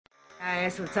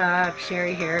Guys, what's up?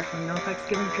 Sherry here from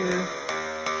NFGC Crew.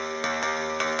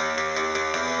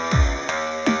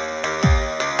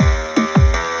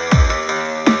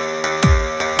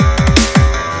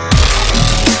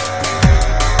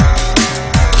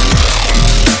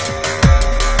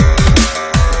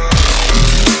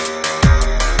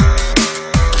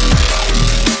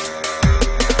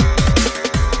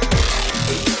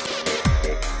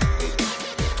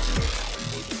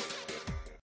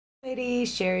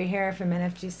 Ladies, Sherry here from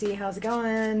NFGC. How's it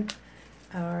going?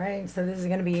 All right, so this is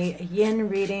going to be a yin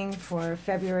reading for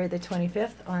February the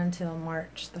 25th until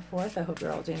March the 4th. I hope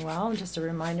you're all doing well. Just a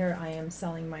reminder, I am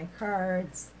selling my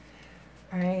cards.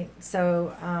 All right,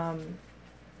 so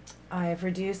I've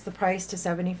reduced the price to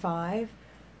 $75.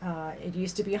 It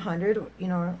used to be $100, you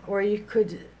know, or you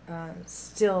could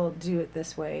still do it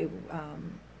this way,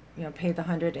 you know, pay the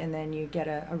 $100 and then you get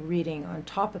a reading on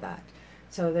top of that.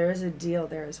 So there is a deal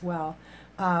there as well.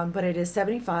 But it is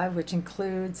 $75, which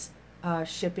includes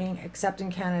shipping. Except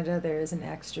in Canada, there is an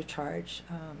extra charge,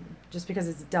 just because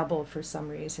it's double for some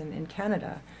reason in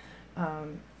Canada.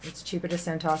 It's cheaper to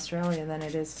send to Australia than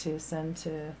it is to send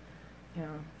to, you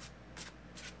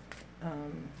know,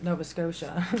 Nova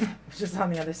Scotia, which is on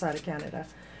the other side of Canada.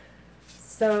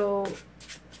 So,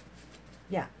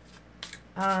 yeah.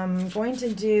 I'm going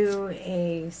to do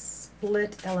a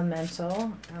split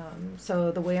elemental. So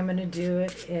the way I'm going to do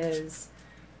it is,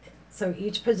 so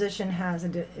each position has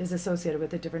is associated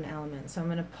with a different element. So I'm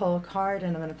going to pull a card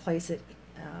and I'm going to place it,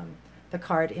 the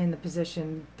card in the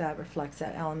position that reflects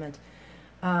that element.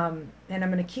 And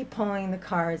I'm going to keep pulling the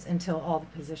cards until all the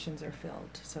positions are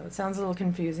filled. So it sounds a little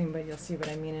confusing, but you'll see what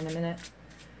I mean in a minute.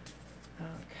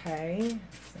 Okay,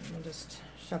 so let me just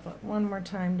shuffle it one more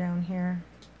time down here.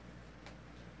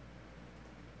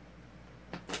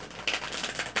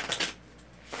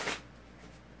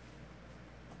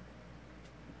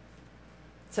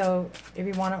 So if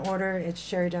you want to order, it's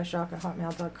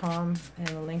sherry-rock@hotmail.com, and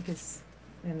the link is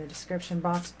in the description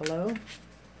box below.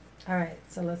 All right,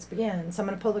 so let's begin. So I'm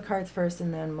going to pull the cards first,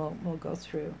 and then we'll go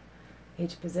through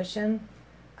each position.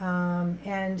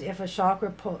 And if a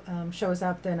chakra shows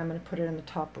up, then I'm going to put it in the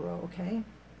top row, okay?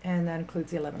 And that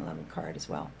includes the 1111 card as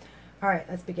well. All right,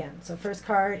 let's begin. So first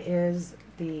card is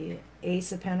the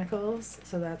Ace of Pentacles.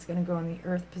 So that's going to go in the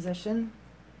Earth position.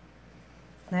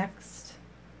 Next,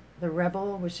 the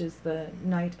Rebel, which is the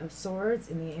Knight of Swords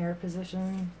in the air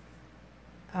position.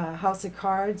 House of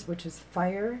Cards, which is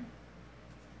fire.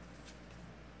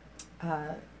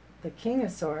 The King of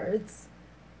Swords.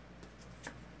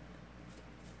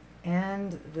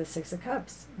 And the Six of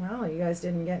Cups. Well, you guys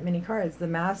didn't get many cards. The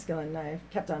masculine, I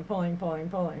kept on pulling.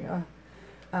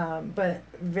 But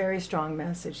very strong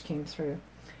message came through.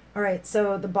 All right,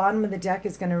 so the bottom of the deck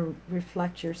is going to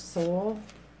reflect your soul.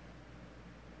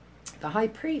 The High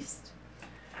Priest.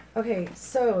 Okay,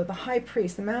 so the High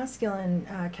Priest, the masculine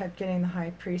kept getting the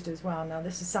High Priest as well. Now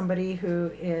this is somebody who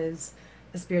is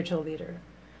a spiritual leader,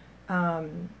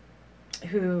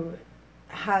 who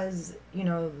has, you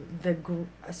know,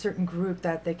 a certain group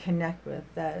that they connect with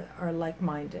that are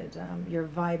like-minded, your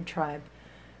vibe tribe.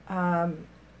 You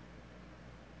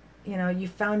know, you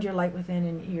found your light within,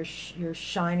 and you're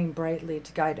shining brightly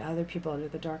to guide other people out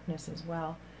of the darkness as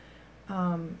well.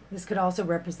 This could also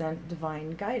represent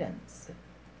divine guidance.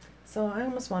 So I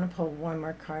almost want to pull one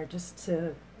more card just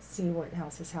to see what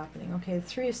else is happening. Okay, the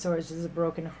Three of Swords is a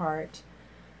broken heart.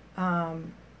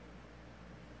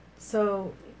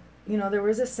 So, you know, there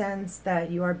was a sense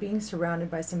that you are being surrounded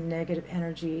by some negative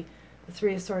energy. The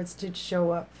Three of Swords did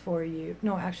show up for you.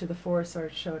 No, actually the Four of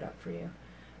Swords showed up for you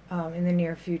in the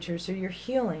near future. So you're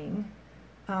healing.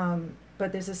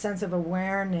 But there's a sense of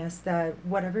awareness that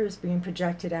whatever is being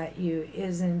projected at you,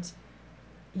 isn't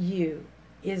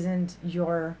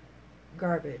your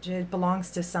garbage. It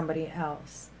belongs to somebody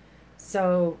else.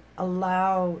 So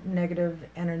allow negative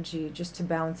energy just to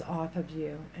bounce off of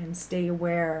you and stay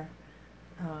aware.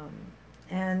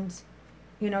 And,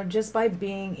 you know, just by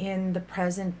being in the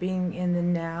present, being in the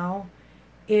now,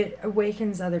 it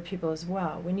awakens other people as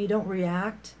well. When you don't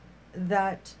react,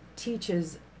 that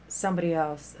teaches somebody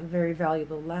else a very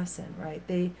valuable lesson, right?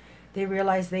 They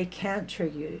realize they can't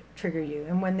trigger you,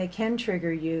 and when they can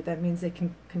trigger you, that means they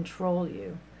can control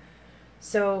you.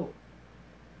 So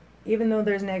even though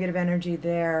there's negative energy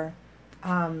there,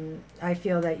 I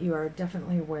feel that you are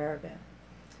definitely aware of it.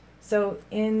 So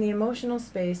in the emotional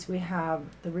space, we have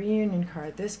the reunion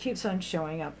card. This keeps on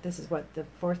showing up. This is what, the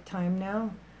 4th time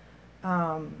now.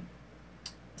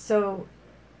 So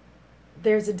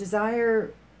there's a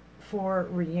desire for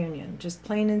reunion, just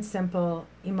plain and simple,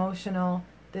 emotional.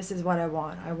 This is what I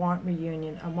want. I want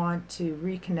reunion. I want to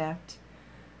reconnect.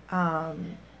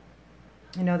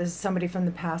 You know, this is somebody from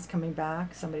the past coming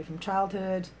back, somebody from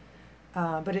childhood,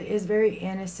 but it is very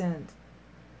innocent,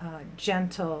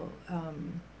 gentle,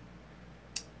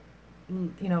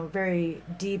 you know, very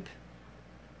deep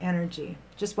energy.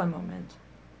 Just one moment.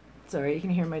 Sorry, you can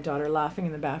hear my daughter laughing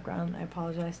in the background. I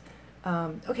apologize.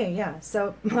 Okay, yeah,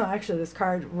 so actually this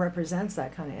card represents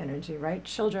that kind of energy, right?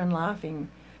 Children laughing,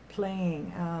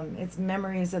 playing. It's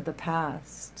memories of the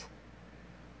past.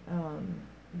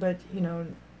 But, you know,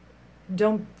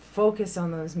 don't focus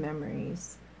on those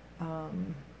memories,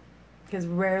 because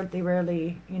they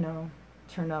rarely, you know,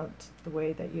 turn out the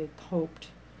way that you had hoped.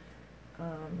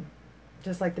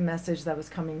 Just like the message that was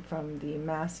coming from the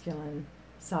masculine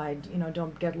side, you know,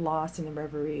 don't get lost in the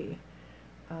reverie.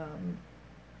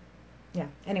 Yeah,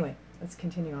 anyway, let's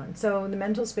continue on. So in the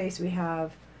mental space, we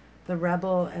have the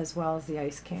Rebel as well as the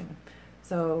Ice King.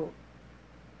 So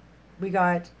we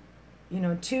got, you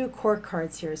know, 2 court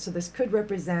cards here. So this could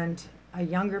represent a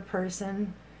younger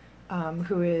person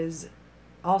who is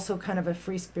also kind of a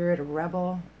free spirit, a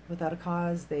rebel without a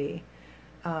cause. They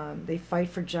fight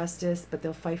for justice, but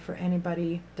they'll fight for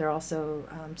anybody. They're also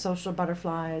social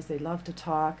butterflies. They love to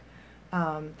talk.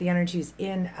 The energy is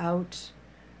in, out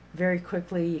very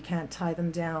quickly. You can't tie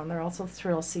them down. They're also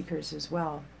thrill seekers as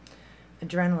well,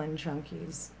 adrenaline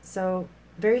junkies. So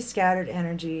very scattered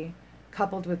energy,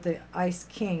 coupled with the Ice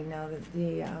King. Now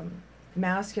the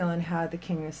masculine had the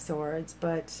King of Swords,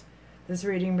 but this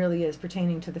reading really is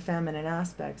pertaining to the feminine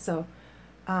aspect. So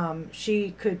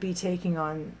she could be taking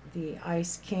on the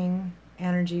Ice King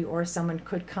energy, or someone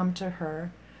could come to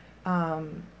her,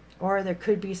 or there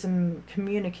could be some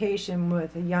communication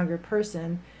with a younger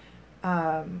person,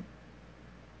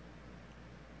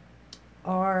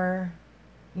 or,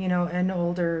 you know, an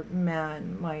older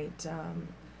man might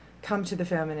come to the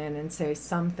feminine and say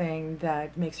something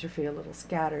that makes her feel a little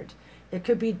scattered. It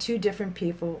could be 2 different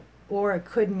people, or it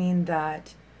could mean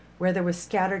that where there was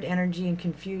scattered energy and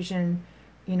confusion,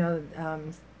 you know,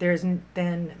 there's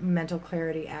then mental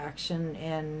clarity, action,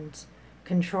 and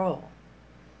control.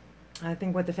 I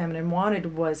think what the feminine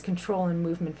wanted was control and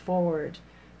movement forward,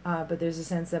 but there's a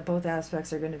sense that both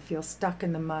aspects are going to feel stuck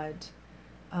in the mud.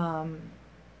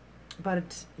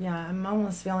 But yeah, I'm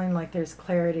almost feeling like there's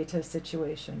clarity to a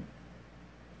situation.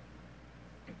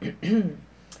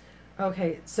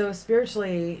 Okay, so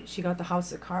spiritually, she got the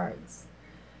House of Cards.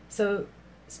 So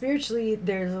spiritually,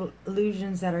 there's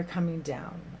illusions that are coming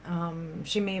down.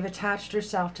 She may have attached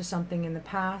herself to something in the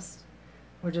past,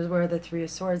 which is where the 3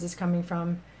 of Swords is coming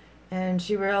from. And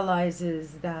she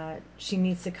realizes that she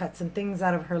needs to cut some things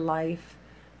out of her life,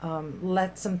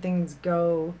 let some things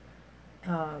go,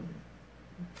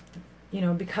 you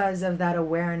know, because of that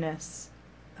awareness,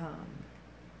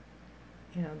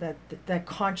 you know, that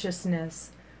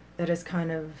consciousness that is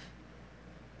kind of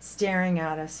staring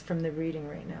at us from the reading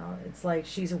right now. It's like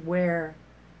she's aware,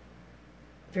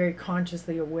 very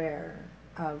consciously aware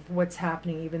of what's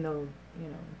happening, even though, you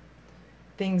know,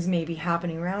 things may be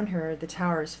happening around her, the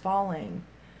tower is falling.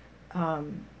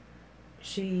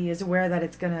 She is aware that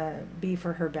it's going to be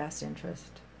for her best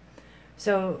interest.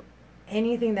 So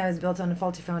anything that was built on a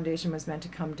faulty foundation was meant to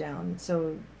come down.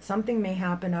 So something may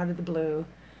happen out of the blue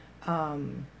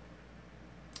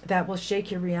that will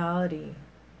shake your reality,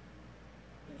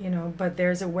 you know, but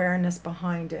there's awareness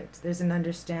behind it. There's an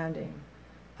understanding.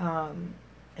 And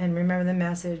remember, the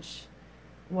message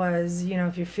was, you know,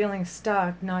 if you're feeling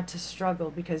stuck, not to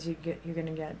struggle, because you're going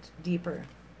to get deeper,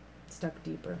 stuck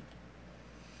deeper.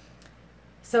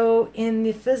 So in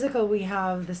the physical, we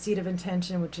have the seed of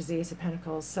intention, which is the Ace of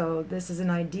Pentacles. So this is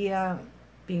an idea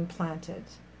being planted.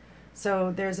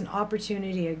 So there's an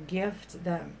opportunity, a gift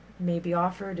that may be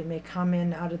offered. It may come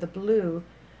in out of the blue.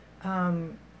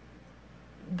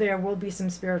 There will be some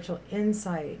spiritual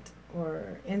insight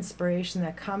or inspiration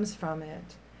that comes from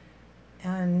it.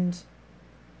 And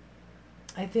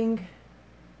I think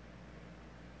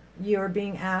you're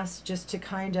being asked just to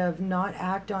kind of not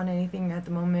act on anything at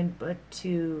the moment, but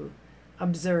to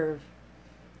observe,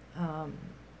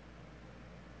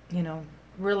 you know,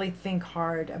 really think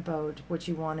hard about what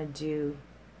you want to do,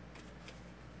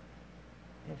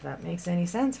 if that makes any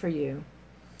sense for you.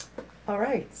 All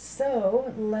right,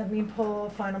 so let me pull a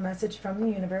final message from the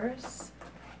universe.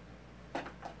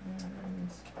 And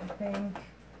I think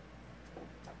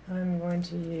I'm going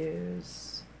to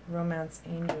use Romance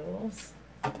Angels.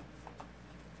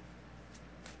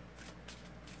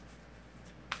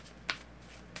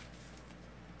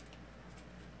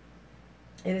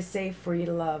 It is safe for you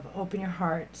to love. Open your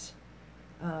heart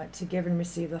to give and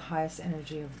receive the highest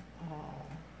energy of all.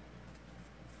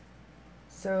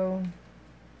 So,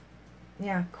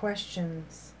 yeah,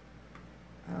 questions.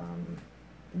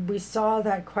 we saw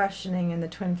that questioning in the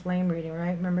twin flame reading,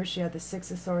 right? Remember, she had the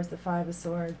Six of Swords, the Five of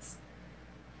Swords.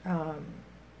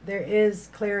 There is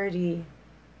clarity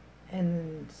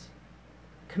and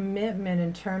commitment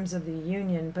in terms of the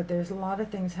union, but there's a lot of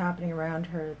things happening around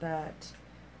her that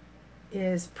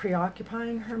is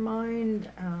preoccupying her mind.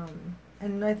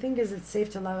 And I think, is it safe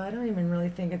to love? I don't even really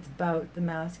think it's about the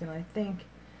masculine. I think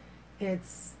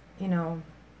it's, you know,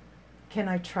 can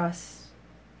I trust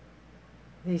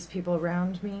these people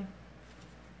around me?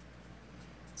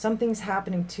 Something's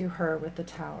happening to her with the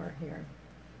Tower here.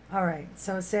 All right,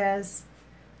 so it says,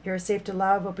 you're safe to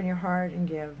love, open your heart, and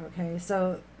give. Okay,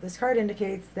 so this card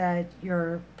indicates that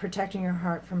you're protecting your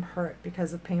heart from hurt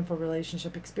because of painful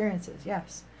relationship experiences.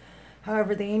 Yes.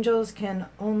 However, the angels can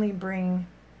only bring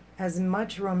as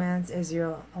much romance as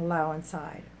you'll allow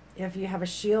inside. If you have a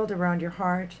shield around your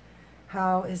heart,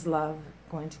 how is love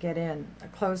going to get in? A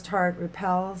closed heart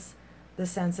repels the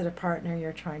sensitive partner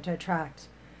you're trying to attract.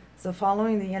 So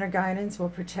following the inner guidance will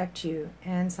protect you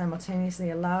and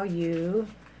simultaneously allow you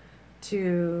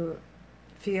to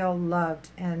feel loved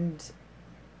and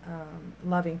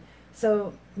loving.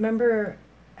 So remember,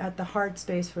 at the heart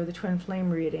space for the twin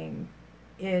flame reading,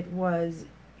 it was,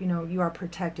 you know, you are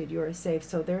protected, you are safe.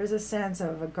 So there is a sense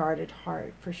of a guarded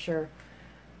heart for sure.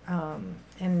 And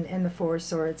the Four of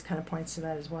Swords kind of points to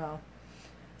that as well.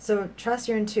 So trust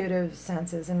your intuitive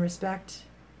senses and respect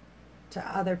to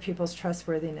other people's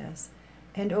trustworthiness.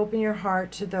 And open your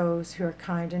heart to those who are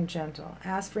kind and gentle.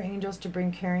 Ask for angels to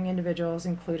bring caring individuals,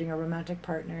 including a romantic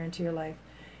partner, into your life.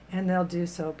 And they'll do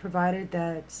so, provided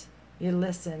that you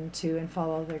listen to and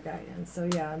follow their guidance. So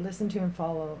yeah, listen to and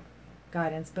follow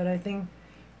guidance. But I think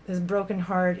this broken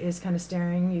heart is kind of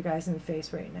staring you guys in the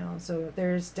face right now. So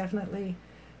there's definitely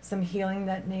some healing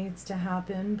that needs to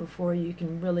happen before you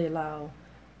can really allow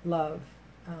love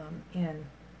in.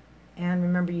 And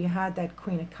remember, you had that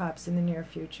Queen of Cups in the near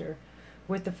future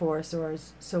with the Four of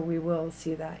Swords, so we will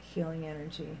see that healing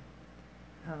energy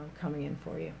coming in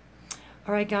for you.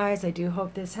 All right, guys, I do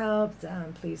hope this helped.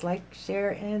 Please like,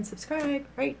 share, and subscribe.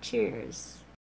 Right, cheers.